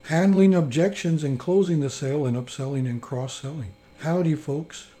Handling objections and closing the sale and upselling and cross-selling. Howdy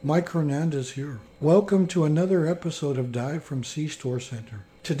folks, Mike Hernandez here. Welcome to another episode of Dive from C-Store Center.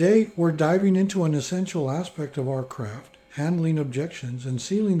 Today we're diving into an essential aspect of our craft, handling objections and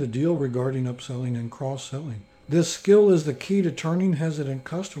sealing the deal regarding upselling and cross-selling. This skill is the key to turning hesitant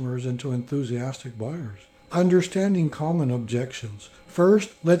customers into enthusiastic buyers. Understanding common objections.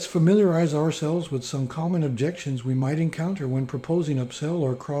 First, let's familiarize ourselves with some common objections we might encounter when proposing upsell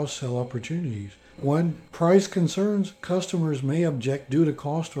or cross-sell opportunities. 1. Price concerns. Customers may object due to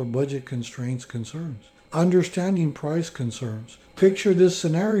cost or budget concerns. Understanding price concerns. Picture this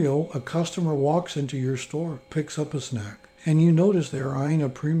scenario: a customer walks into your store, picks up a snack, and you notice they're eyeing a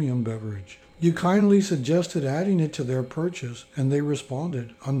premium beverage. You kindly suggested adding it to their purchase, and they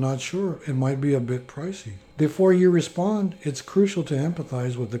responded, "I'm not sure, it might be a bit pricey." Before you respond, it's crucial to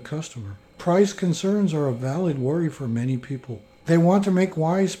empathize with the customer. Price concerns are a valid worry for many people. They want to make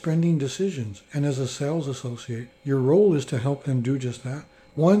wise spending decisions, and as a sales associate, your role is to help them do just that.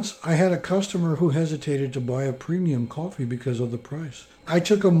 Once, I had a customer who hesitated to buy a premium coffee because of the price. I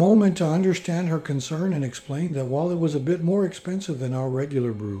took a moment to understand her concern and explained that while it was a bit more expensive than our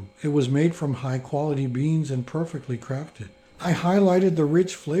regular brew, it was made from high-quality beans and perfectly crafted. I highlighted the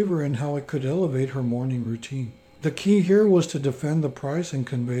rich flavor and how it could elevate her morning routine. The key here was to defend the price and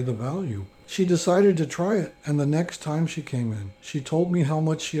convey the value. She decided to try it, and the next time she came in, she told me how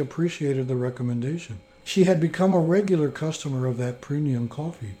much she appreciated the recommendation. She had become a regular customer of that premium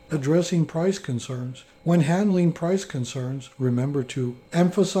coffee. Addressing price concerns. When handling price concerns, remember to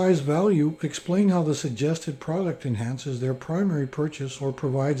emphasize value, explain how the suggested product enhances their primary purchase or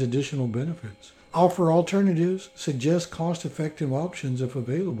provides additional benefits. Offer alternatives, suggest cost-effective options if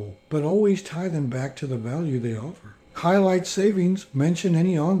available, but always tie them back to the value they offer. Highlight savings, mention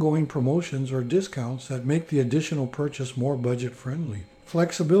any ongoing promotions or discounts that make the additional purchase more budget-friendly.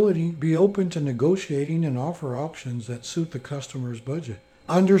 Flexibility, be open to negotiating and offer options that suit the customer's budget.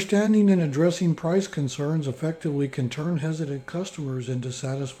 Understanding and addressing price concerns effectively can turn hesitant customers into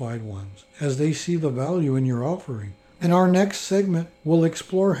satisfied ones, as they see the value in your offering. In our next segment, we'll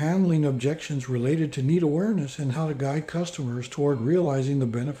explore handling objections related to need awareness and how to guide customers toward realizing the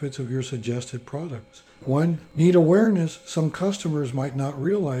benefits of your suggested products. 1. Need awareness. Some customers might not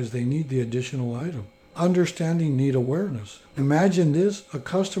realize they need the additional item. Understanding need awareness. Imagine this: a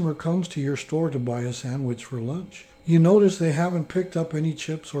customer comes to your store to buy a sandwich for lunch. You notice they haven't picked up any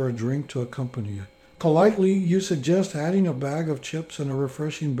chips or a drink to accompany it. Politely, you suggest adding a bag of chips and a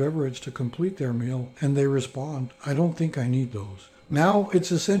refreshing beverage to complete their meal, and they respond, "I don't think I need those." Now,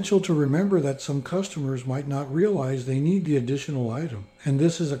 it's essential to remember that some customers might not realize they need the additional item, and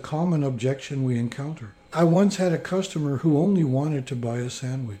this is a common objection we encounter. I once had a customer who only wanted to buy a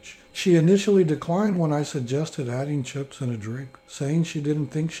sandwich. She initially declined when I suggested adding chips and a drink, saying she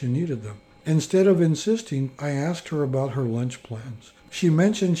didn't think she needed them. Instead of insisting, I asked her about her lunch plans. She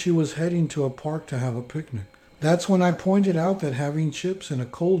mentioned she was heading to a park to have a picnic. That's when I pointed out that having chips and a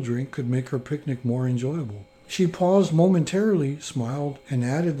cold drink could make her picnic more enjoyable. She paused momentarily, smiled, and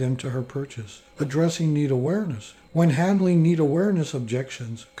added them to her purchase. Addressing need awareness. When handling need awareness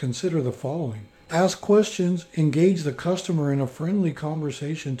objections, consider the following. Ask questions, engage the customer in a friendly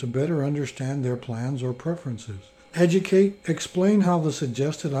conversation to better understand their plans or preferences. Educate, explain how the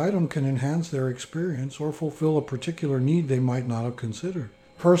suggested item can enhance their experience or fulfill a particular need they might not have considered.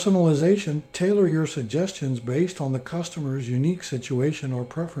 Personalization, tailor your suggestions based on the customer's unique situation or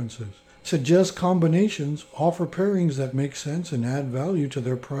preferences. Suggest combinations, offer pairings that make sense and add value to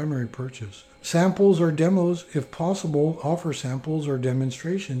their primary purchase. Samples or demos, if possible, offer samples or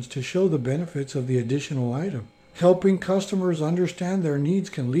demonstrations to show the benefits of the additional item. Helping customers understand their needs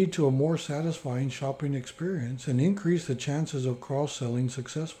can lead to a more satisfying shopping experience and increase the chances of cross-selling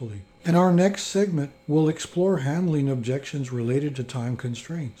successfully. In our next segment, we'll explore handling objections related to time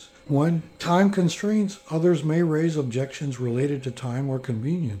constraints. 1. Time constraints. Others may raise objections related to time or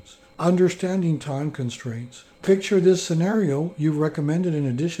convenience. Understanding time constraints. Picture this scenario: you've recommended an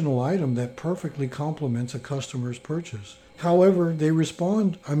additional item that perfectly complements a customer's purchase. However, they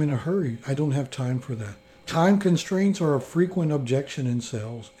respond, "I'm in a hurry, I don't have time for that." Time constraints are a frequent objection in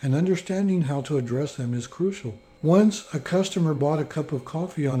sales, and understanding how to address them is crucial. Once, a customer bought a cup of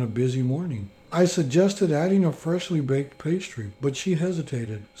coffee on a busy morning. I suggested adding a freshly baked pastry, but she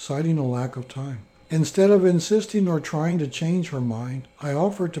hesitated, citing a lack of time. Instead of insisting or trying to change her mind, I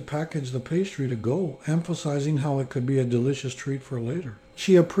offered to package the pastry to go, emphasizing how it could be a delicious treat for later.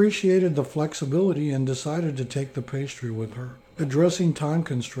 She appreciated the flexibility and decided to take the pastry with her. Addressing time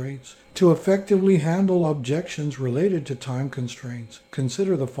constraints. To effectively handle objections related to time constraints,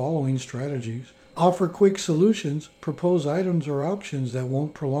 consider the following strategies. Offer quick solutions, propose items or options that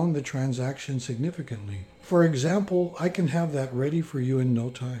won't prolong the transaction significantly. For example, I can have that ready for you in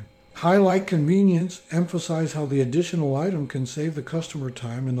no time. Highlight convenience, emphasize how the additional item can save the customer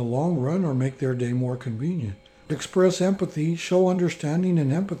time in the long run or make their day more convenient. Express empathy, show understanding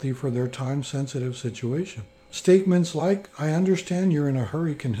and empathy for their time-sensitive situation. Statements like, I understand you're in a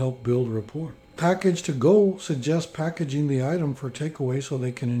hurry can help build rapport. Package to go, suggest packaging the item for takeaway so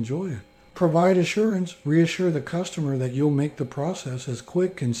they can enjoy it. Provide assurance, reassure the customer that you'll make the process as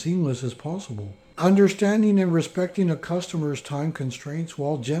quick and seamless as possible. Understanding and respecting a customer's time constraints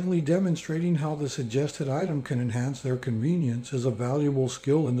while gently demonstrating how the suggested item can enhance their convenience is a valuable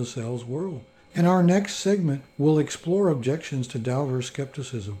skill in the sales world. In our next segment, we'll explore objections to doubt or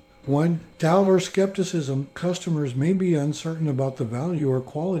skepticism. 1. Doubt or skepticism. Customers may be uncertain about the value or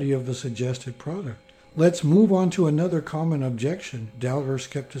quality of the suggested product. Let's move on to another common objection, doubt or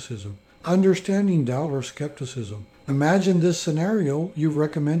skepticism. Understanding doubt or skepticism. Imagine this scenario. You've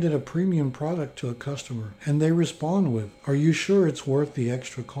recommended a premium product to a customer and they respond with, are you sure it's worth the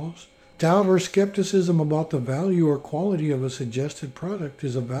extra cost? Doubt or skepticism about the value or quality of a suggested product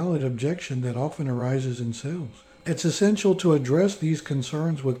is a valid objection that often arises in sales. It's essential to address these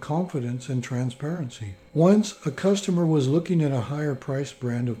concerns with confidence and transparency. Once, a customer was looking at a higher priced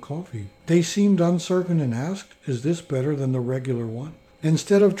brand of coffee. They seemed uncertain and asked, is this better than the regular one?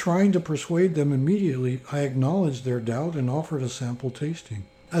 Instead of trying to persuade them immediately, I acknowledged their doubt and offered a sample tasting.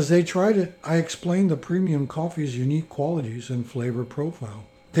 As they tried it, I explained the premium coffee's unique qualities and flavor profile.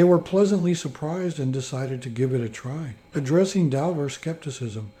 They were pleasantly surprised and decided to give it a try. Addressing doubt or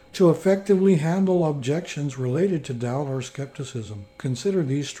skepticism. To effectively handle objections related to doubt or skepticism, consider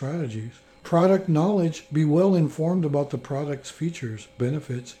these strategies. Product knowledge. Be well informed about the product's features,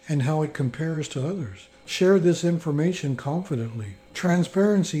 benefits, and how it compares to others. Share this information confidently.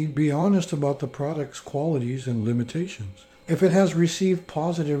 Transparency. Be honest about the product's qualities and limitations. If it has received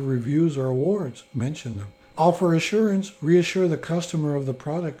positive reviews or awards, mention them. Offer assurance. Reassure the customer of the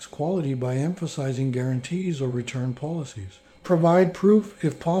product's quality by emphasizing guarantees or return policies. Provide proof.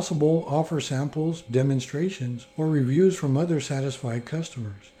 If possible, offer samples, demonstrations, or reviews from other satisfied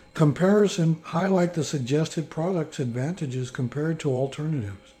customers. Comparison. Highlight the suggested product's advantages compared to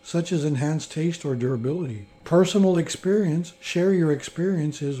alternatives, such as enhanced taste or durability. Personal experience. Share your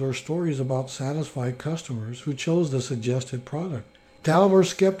experiences or stories about satisfied customers who chose the suggested product. Doubt or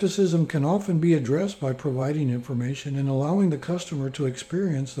skepticism can often be addressed by providing information and allowing the customer to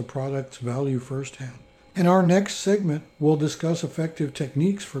experience the product's value firsthand. In our next segment, we'll discuss effective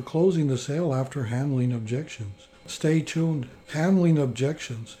techniques for closing the sale after handling objections. Stay tuned. Handling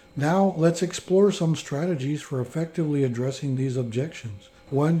objections. Now, let's explore some strategies for effectively addressing these objections.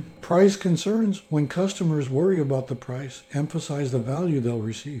 1. Price concerns. When customers worry about the price, emphasize the value they'll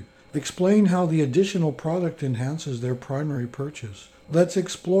receive. Explain how the additional product enhances their primary purchase. Let's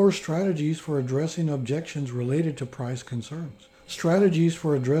explore strategies for addressing objections related to price concerns. Strategies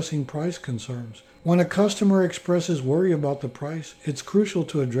for addressing price concerns. When a customer expresses worry about the price, it's crucial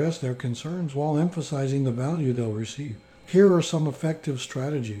to address their concerns while emphasizing the value they'll receive. Here are some effective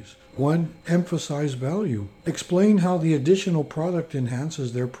strategies. 1. Emphasize value. Explain how the additional product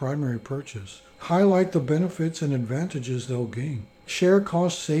enhances their primary purchase. Highlight the benefits and advantages they'll gain. Share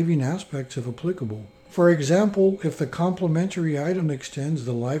cost-saving aspects if applicable. For example, if the complementary item extends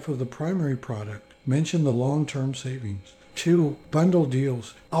the life of the primary product, mention the long-term savings. 2. Bundle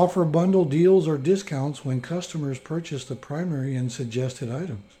deals. Offer bundle deals or discounts when customers purchase the primary and suggested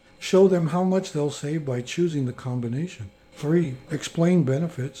items. Show them how much they'll save by choosing the combination. 3. Explain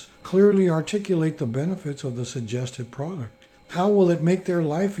benefits. Clearly articulate the benefits of the suggested product. How will it make their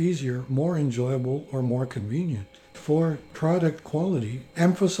life easier, more enjoyable, or more convenient? 4. Product quality.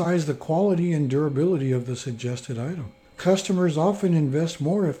 Emphasize the quality and durability of the suggested item. Customers often invest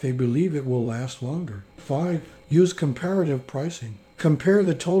more if they believe it will last longer. 5. Use comparative pricing. Compare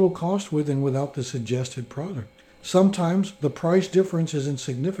the total cost with and without the suggested product. Sometimes the price difference isn't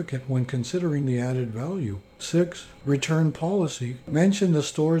significant when considering the added value. 6. Return policy. Mention the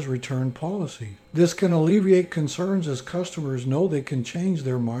store's return policy. This can alleviate concerns as customers know they can change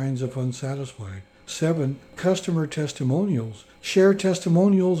their minds if unsatisfied. 7. Customer testimonials. Share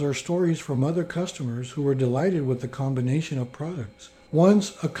testimonials or stories from other customers who were delighted with the combination of products.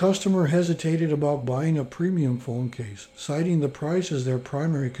 Once, a customer hesitated about buying a premium phone case, citing the price as their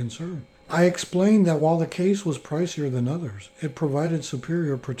primary concern. I explained that while the case was pricier than others, it provided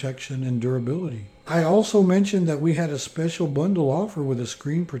superior protection and durability. I also mentioned that we had a special bundle offer with a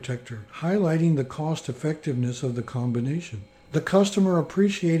screen protector, highlighting the cost-effectiveness of the combination. The customer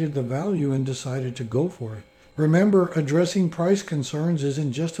appreciated the value and decided to go for it. Remember, addressing price concerns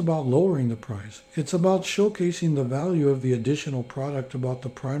isn't just about lowering the price. It's about showcasing the value of the additional product about the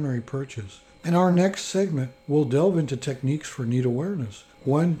primary purchase. In our next segment, we'll delve into techniques for need awareness.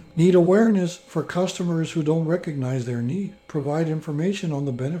 1. Need awareness for customers who don't recognize their need. Provide information on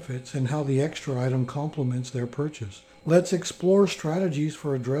the benefits and how the extra item complements their purchase. Let's explore strategies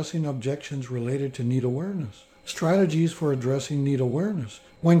for addressing objections related to need awareness. Strategies for addressing need awareness.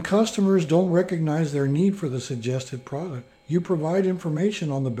 When customers don't recognize their need for the suggested product, you provide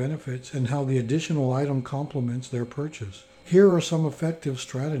information on the benefits and how the additional item complements their purchase. Here are some effective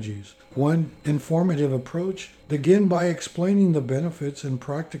strategies. 1. Informative approach. Begin by explaining the benefits and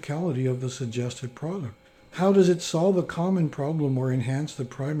practicality of the suggested product. How does it solve a common problem or enhance the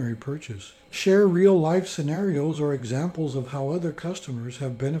primary purchase? Share real-life scenarios or examples of how other customers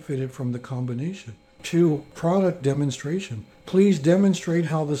have benefited from the combination. 2. Product demonstration. Please demonstrate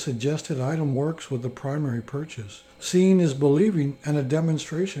how the suggested item works with the primary purchase. Seeing is believing, and a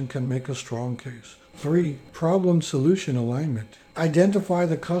demonstration can make a strong case. 3. Problem-solution alignment. Identify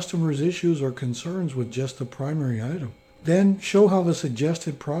the customer's issues or concerns with just the primary item. Then show how the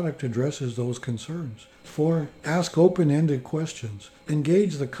suggested product addresses those concerns. 4. Ask open-ended questions.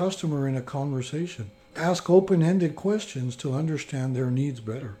 Engage the customer in a conversation. Ask open-ended questions to understand their needs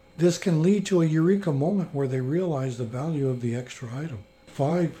better. This can lead to a eureka moment where they realize the value of the extra item.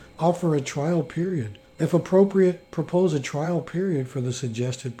 5. Offer a trial period. If appropriate, propose a trial period for the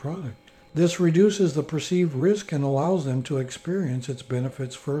suggested product. This reduces the perceived risk and allows them to experience its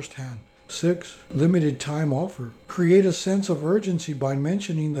benefits firsthand. 6. Limited time offer. Create a sense of urgency by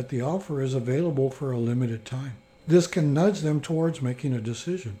mentioning that the offer is available for a limited time. This can nudge them towards making a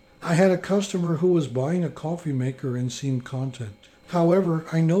decision. I had a customer who was buying a coffee maker and seemed content. However,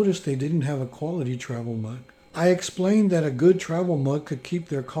 I noticed they didn't have a quality travel mug. I explained that a good travel mug could keep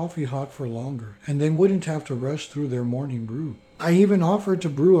their coffee hot for longer, and they wouldn't have to rush through their morning brew. I even offered to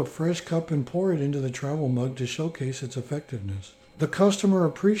brew a fresh cup and pour it into the travel mug to showcase its effectiveness. The customer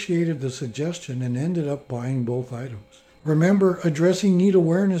appreciated the suggestion and ended up buying both items. Remember, addressing need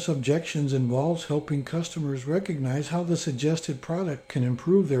awareness objections involves helping customers recognize how the suggested product can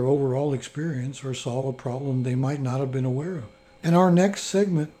improve their overall experience or solve a problem they might not have been aware of. In our next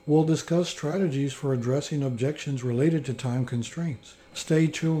segment, we'll discuss strategies for addressing objections related to time constraints. Stay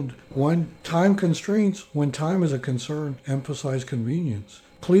tuned. 1. Time constraints. When time is a concern, emphasize convenience.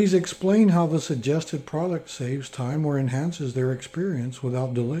 Please explain how the suggested product saves time or enhances their experience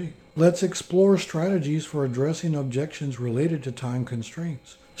without delay. Let's explore strategies for addressing objections related to time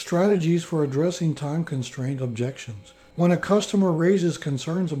constraints. Strategies for addressing time constraint objections. When a customer raises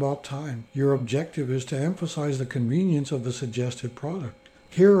concerns about time, your objective is to emphasize the convenience of the suggested product.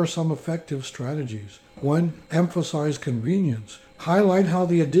 Here are some effective strategies. 1. Emphasize convenience. Highlight how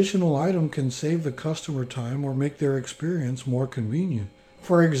the additional item can save the customer time or make their experience more convenient.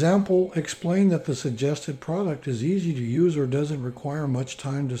 For example, explain that the suggested product is easy to use or doesn't require much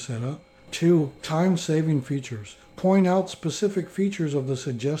time to set up. 2. Time-saving features. Point out specific features of the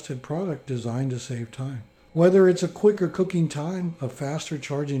suggested product designed to save time. Whether it's a quicker cooking time, a faster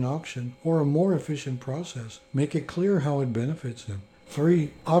charging option, or a more efficient process, make it clear how it benefits them. 3.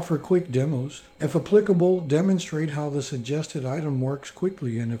 Offer quick demos. If applicable, demonstrate how the suggested item works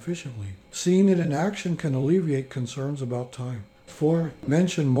quickly and efficiently. Seeing it in action can alleviate concerns about time. 4.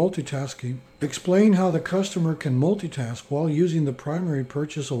 Mention multitasking. Explain how the customer can multitask while using the primary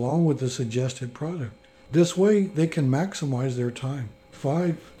purchase along with the suggested product. This way, they can maximize their time.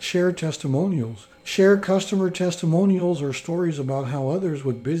 5. Share testimonials. Share customer testimonials or stories about how others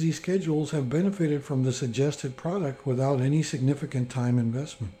with busy schedules have benefited from the suggested product without any significant time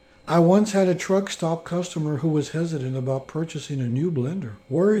investment. I once had a truck stop customer who was hesitant about purchasing a new blender,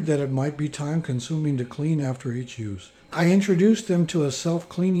 worried that it might be time-consuming to clean after each use. I introduced them to a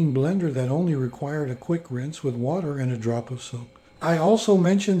self-cleaning blender that only required a quick rinse with water and a drop of soap. I also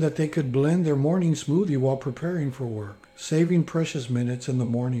mentioned that they could blend their morning smoothie while preparing for work, saving precious minutes in the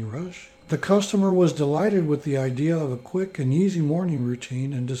morning rush. The customer was delighted with the idea of a quick and easy morning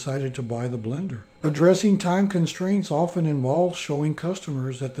routine and decided to buy the blender. Addressing time constraints often involves showing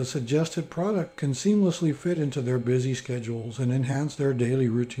customers that the suggested product can seamlessly fit into their busy schedules and enhance their daily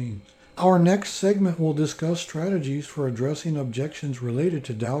routines. Our next segment will discuss strategies for addressing objections related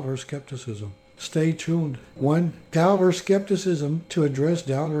to doubt or skepticism. Stay tuned. 1. Doubt or skepticism. To address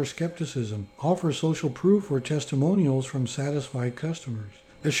doubt or skepticism, offer social proof or testimonials from satisfied customers.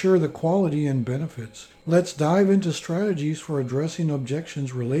 Assure the quality and benefits. Let's dive into strategies for addressing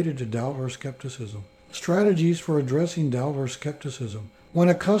objections related to doubt or skepticism. Strategies for addressing doubt or skepticism. When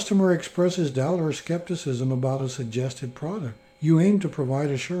a customer expresses doubt or skepticism about a suggested product, you aim to provide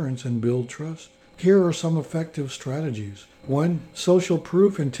assurance and build trust. Here are some effective strategies. 1. Social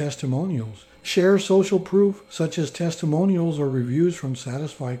proof and testimonials. Share social proof, such as testimonials or reviews from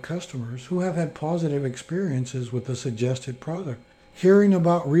satisfied customers who have had positive experiences with the suggested product. Hearing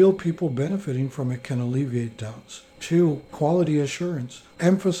about real people benefiting from it can alleviate doubts. 2. Quality assurance.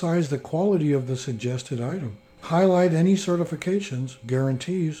 Emphasize the quality of the suggested item. Highlight any certifications,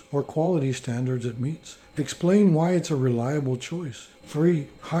 guarantees, or quality standards it meets. Explain why it's a reliable choice. 3.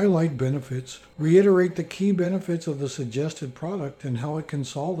 Highlight benefits. Reiterate the key benefits of the suggested product and how it can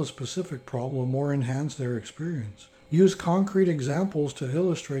solve a specific problem or enhance their experience. Use concrete examples to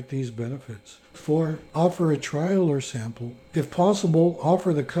illustrate these benefits. 4. Offer a trial or sample. If possible,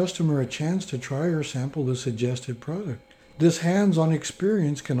 offer the customer a chance to try or sample the suggested product. This hands-on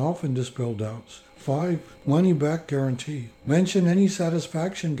experience can often dispel doubts. 5. Money-back guarantee. Mention any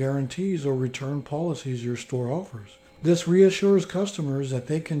satisfaction guarantees or return policies your store offers. This reassures customers that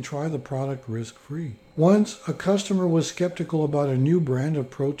they can try the product risk-free. Once, a customer was skeptical about a new brand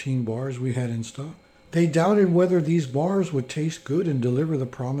of protein bars we had in stock. They doubted whether these bars would taste good and deliver the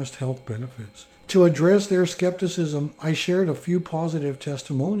promised health benefits. To address their skepticism, I shared a few positive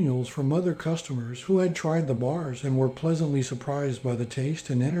testimonials from other customers who had tried the bars and were pleasantly surprised by the taste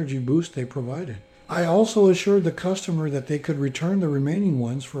and energy boost they provided. I also assured the customer that they could return the remaining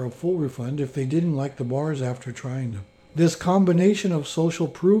ones for a full refund if they didn't like the bars after trying them. This combination of social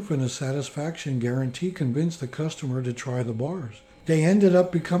proof and a satisfaction guarantee convinced the customer to try the bars. They ended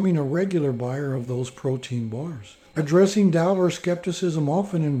up becoming a regular buyer of those protein bars. Addressing doubt or skepticism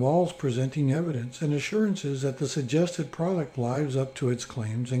often involves presenting evidence and assurances that the suggested product lives up to its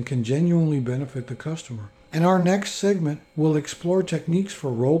claims and can genuinely benefit the customer. In our next segment, we'll explore techniques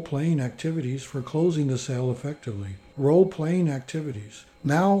for role-playing activities for closing the sale effectively. Role-playing activities.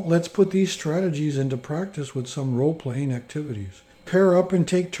 Now, let's put these strategies into practice with some role-playing activities. Pair up and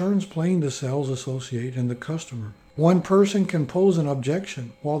take turns playing the sales associate and the customer. One person can pose an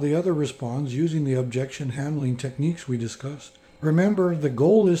objection while the other responds using the objection handling techniques we discussed. Remember, the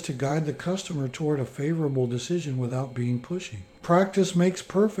goal is to guide the customer toward a favorable decision without being pushy. Practice makes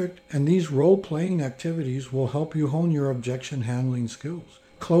perfect, and these role-playing activities will help you hone your objection handling skills.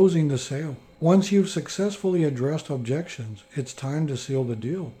 Closing the sale. Once you've successfully addressed objections, it's time to seal the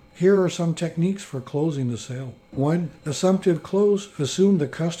deal. Here are some techniques for closing the sale. 1. Assumptive close. Assume the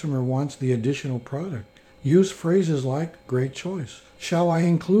customer wants the additional product. Use phrases like, "Great choice. Shall I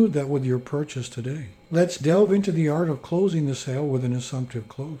include that with your purchase today?" Let's delve into the art of closing the sale with an assumptive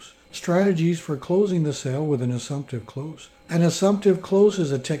close. Strategies for closing the sale with an assumptive close. An assumptive close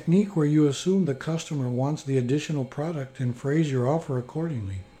is a technique where you assume the customer wants the additional product and phrase your offer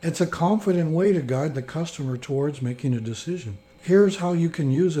accordingly. It's a confident way to guide the customer towards making a decision. Here's how you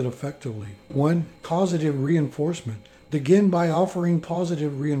can use it effectively. 1. Positive reinforcement. Begin by offering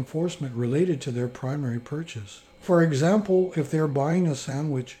positive reinforcement related to their primary purchase. For example, if they're buying a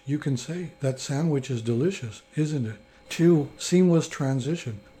sandwich, you can say, "That sandwich is delicious, isn't it?" 2. Seamless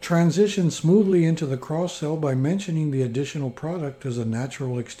transition. Transition smoothly into the cross-sell by mentioning the additional product as a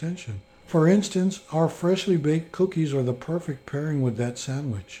natural extension. For instance, "Our freshly baked cookies are the perfect pairing with that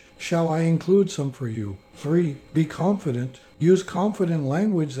sandwich. Shall I include some for you?" 3. Be confident. Use confident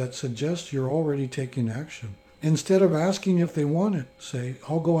language that suggests you're already taking action. Instead of asking if they want it, say,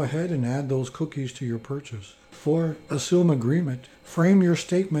 "I'll go ahead and add those cookies to your purchase." 4. Assume agreement. Frame your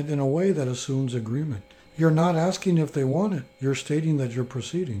statement in a way that assumes agreement. You're not asking if they want it, you're stating that you're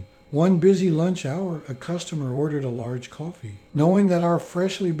proceeding. One busy lunch hour, a customer ordered a large coffee. Knowing that our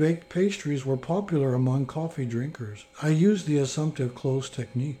freshly baked pastries were popular among coffee drinkers, I used the assumptive close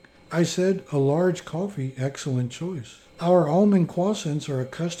technique. I said, "A large coffee, excellent choice. Our almond croissants are a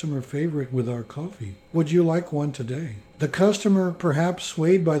customer favorite with our coffee. Would you like one today?" The customer, perhaps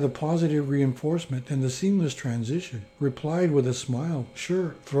swayed by the positive reinforcement and the seamless transition, replied with a smile,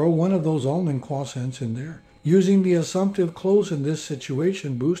 "Sure, throw one of those almond croissants in there." Using the assumptive close in this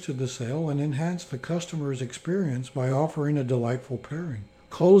situation boosted the sale and enhanced the customer's experience by offering a delightful pairing.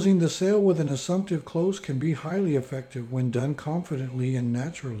 Closing the sale with an assumptive close can be highly effective when done confidently and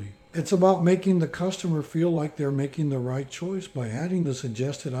naturally. It's about making the customer feel like they're making the right choice by adding the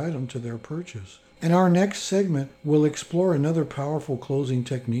suggested item to their purchase. In our next segment, we'll explore another powerful closing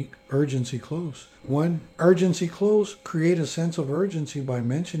technique, urgency close. 1. Urgency close. Create a sense of urgency by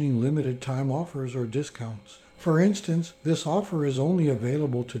mentioning limited time offers or discounts. For instance, "This offer is only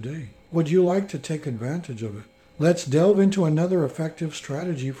available today. Would you like to take advantage of it?" Let's delve into another effective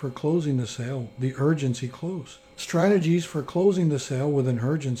strategy for closing the sale, the urgency close. Strategies for closing the sale with an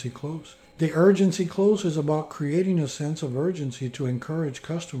urgency close. The urgency close is about creating a sense of urgency to encourage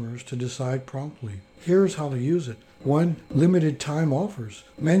customers to decide promptly. Here's how to use it. 1. Limited time offers.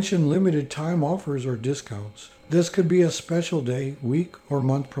 Mention limited time offers or discounts. This could be a special day, week, or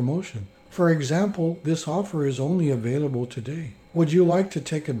month promotion. For example, this offer is only available today. Would you like to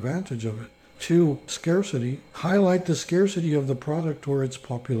take advantage of it? 2. Scarcity. Highlight the scarcity of the product or its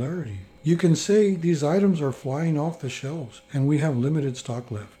popularity. You can say these items are flying off the shelves and we have limited stock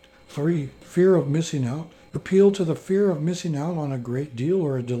left. 3. Fear of missing out. Appeal to the fear of missing out on a great deal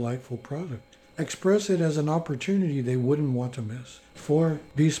or a delightful product. Express it as an opportunity they wouldn't want to miss. 4.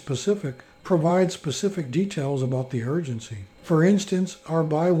 Be specific. Provide specific details about the urgency. For instance, our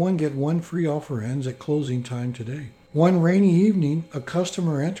buy one get one free offer ends at closing time today. One rainy evening, a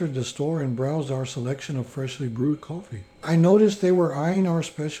customer entered the store and browsed our selection of freshly brewed coffee. I noticed they were eyeing our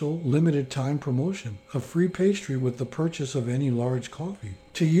special limited time promotion, a free pastry with the purchase of any large coffee.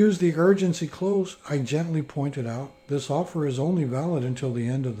 To use the urgency close, I gently pointed out, this offer is only valid until the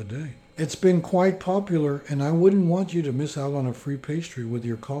end of the day. It's been quite popular and I wouldn't want you to miss out on a free pastry with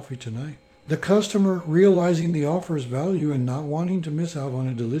your coffee tonight. The customer, realizing the offer's value and not wanting to miss out on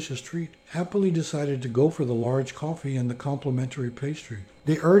a delicious treat, happily decided to go for the large coffee and the complimentary pastry.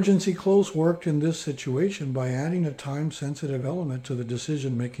 The urgency close worked in this situation by adding a time-sensitive element to the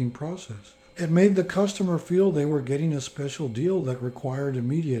decision-making process. It made the customer feel they were getting a special deal that required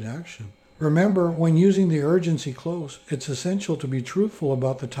immediate action. Remember, when using the urgency close, it's essential to be truthful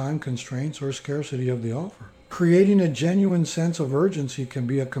about the time constraints or scarcity of the offer. Creating a genuine sense of urgency can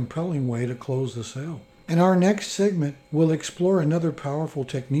be a compelling way to close the sale. In our next segment, we'll explore another powerful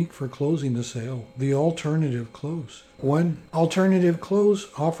technique for closing the sale, the alternative close. 1. Alternative close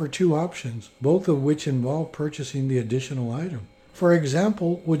offer two options, both of which involve purchasing the additional item. For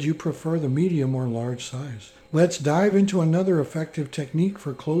example, would you prefer the medium or large size? Let's dive into another effective technique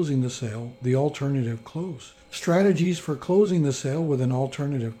for closing the sale, the alternative close. Strategies for closing the sale with an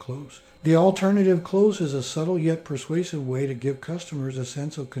alternative close. The alternative close is a subtle yet persuasive way to give customers a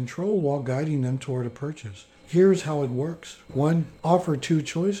sense of control while guiding them toward a purchase. Here's how it works. 1. Offer two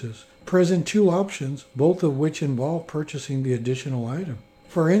choices. Present two options, both of which involve purchasing the additional item.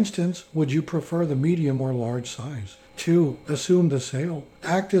 For instance, would you prefer the medium or large size? 2. Assume the sale.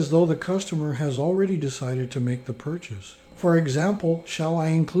 Act as though the customer has already decided to make the purchase. For example, shall I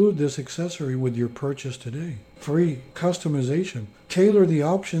include this accessory with your purchase today? 3. Customization. Tailor the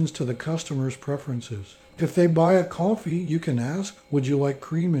options to the customer's preferences. If they buy a coffee, you can ask, would you like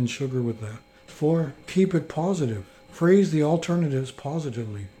cream and sugar with that? 4. Keep it positive. Phrase the alternatives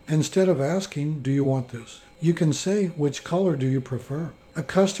positively. Instead of asking, do you want this? You can say, which color do you prefer? A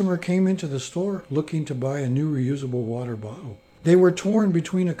customer came into the store looking to buy a new reusable water bottle. They were torn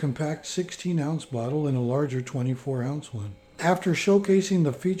between a compact 16-ounce bottle and a larger 24-ounce one. After showcasing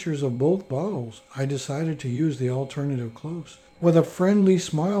the features of both bottles, I decided to use the alternative close. With a friendly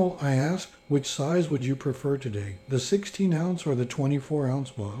smile, I asked, which size would you prefer today, the 16-ounce or the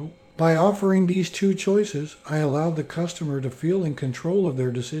 24-ounce bottle? By offering these two choices, I allowed the customer to feel in control of their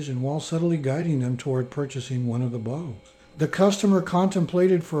decision while subtly guiding them toward purchasing one of the bottles. The customer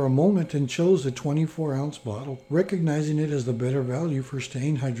contemplated for a moment and chose the 24-ounce bottle, recognizing it as the better value for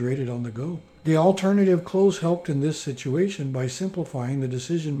staying hydrated on the go. The alternative close helped in this situation by simplifying the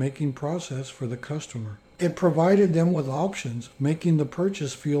decision-making process for the customer. It provided them with options, making the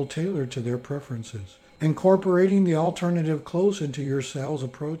purchase feel tailored to their preferences. Incorporating the alternative close into your sales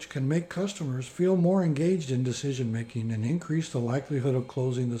approach can make customers feel more engaged in decision-making and increase the likelihood of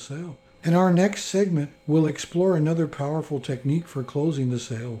closing the sale. In our next segment, we'll explore another powerful technique for closing the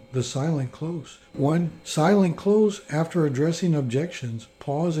sale, the silent close. 1. Silent close. After addressing objections,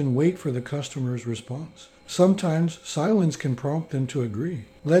 pause and wait for the customer's response. Sometimes silence can prompt them to agree.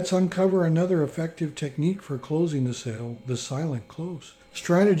 Let's uncover another effective technique for closing the sale, the silent close.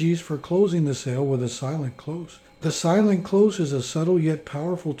 Strategies for closing the sale with a silent close. The silent close is a subtle yet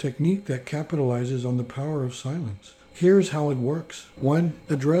powerful technique that capitalizes on the power of silence. Here's how it works. 1.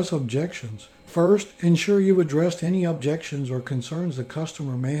 Address objections. First, ensure you've addressed any objections or concerns the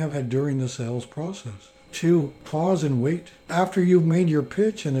customer may have had during the sales process. 2. Pause and wait. After you've made your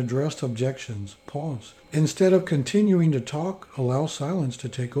pitch and addressed objections, pause. Instead of continuing to talk, allow silence to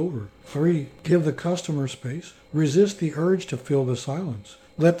take over. 3. Give the customer space. Resist the urge to fill the silence.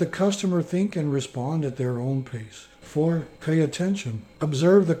 Let the customer think and respond at their own pace. 4. Pay attention.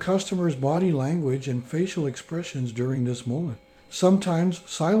 Observe the customer's body language and facial expressions during this moment. Sometimes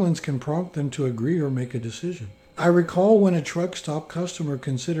silence can prompt them to agree or make a decision. I recall when a truck stop customer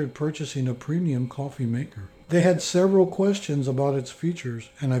considered purchasing a premium coffee maker. They had several questions about its features,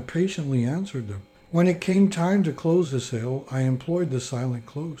 and I patiently answered them. When it came time to close the sale, I employed the silent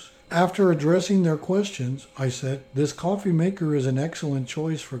close. After addressing their questions, I said, "This coffee maker is an excellent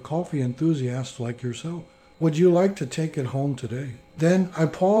choice for coffee enthusiasts like yourself. Would you like to take it home today?" Then I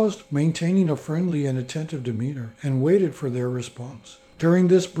paused, maintaining a friendly and attentive demeanor, and waited for their response. During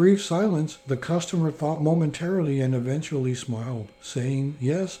this brief silence, the customer thought momentarily and eventually smiled, saying,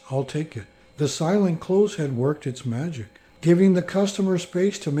 "Yes, I'll take it." The silent close had worked its magic. Giving the customer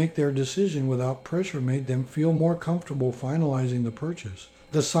space to make their decision without pressure made them feel more comfortable finalizing the purchase.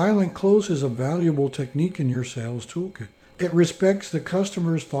 The silent close is a valuable technique in your sales toolkit. It respects the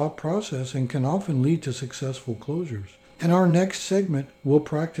customer's thought process and can often lead to successful closures. In our next segment, we'll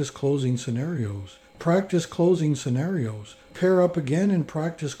practice closing scenarios. Practice closing scenarios. Pair up again and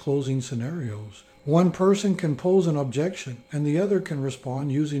practice closing scenarios. One person can pose an objection and the other can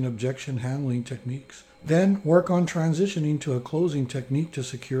respond using objection handling techniques. Then work on transitioning to a closing technique to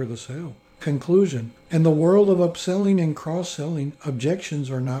secure the sale. Conclusion. In the world of upselling and cross-selling,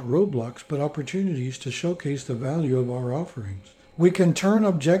 objections are not roadblocks but opportunities to showcase the value of our offerings. We can turn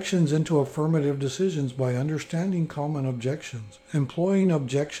objections into affirmative decisions by understanding common objections, employing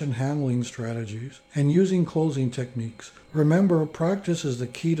objection handling strategies, and using closing techniques. Remember, practice is the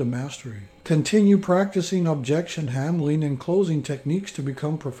key to mastery. Continue practicing objection handling and closing techniques to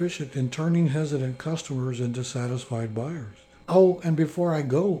become proficient in turning hesitant customers into satisfied buyers. Oh, and before I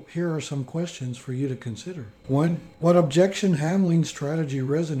go, here are some questions for you to consider. 1. What objection handling strategy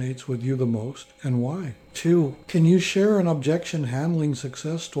resonates with you the most and why? 2. Can you share an objection handling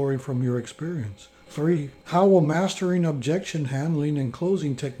success story from your experience? 3. How will mastering objection handling and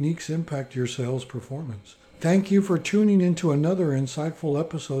closing techniques impact your sales performance? Thank you for tuning into another insightful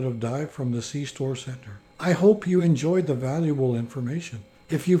episode of Dive from the C-Store Center. I hope you enjoyed the valuable information.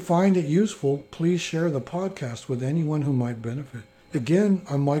 If you find it useful, please share the podcast with anyone who might benefit. Again,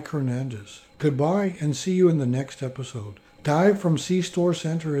 I'm Mike Hernandez. Goodbye and see you in the next episode. Dive from C-Store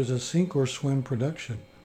Center is a sink or swim production.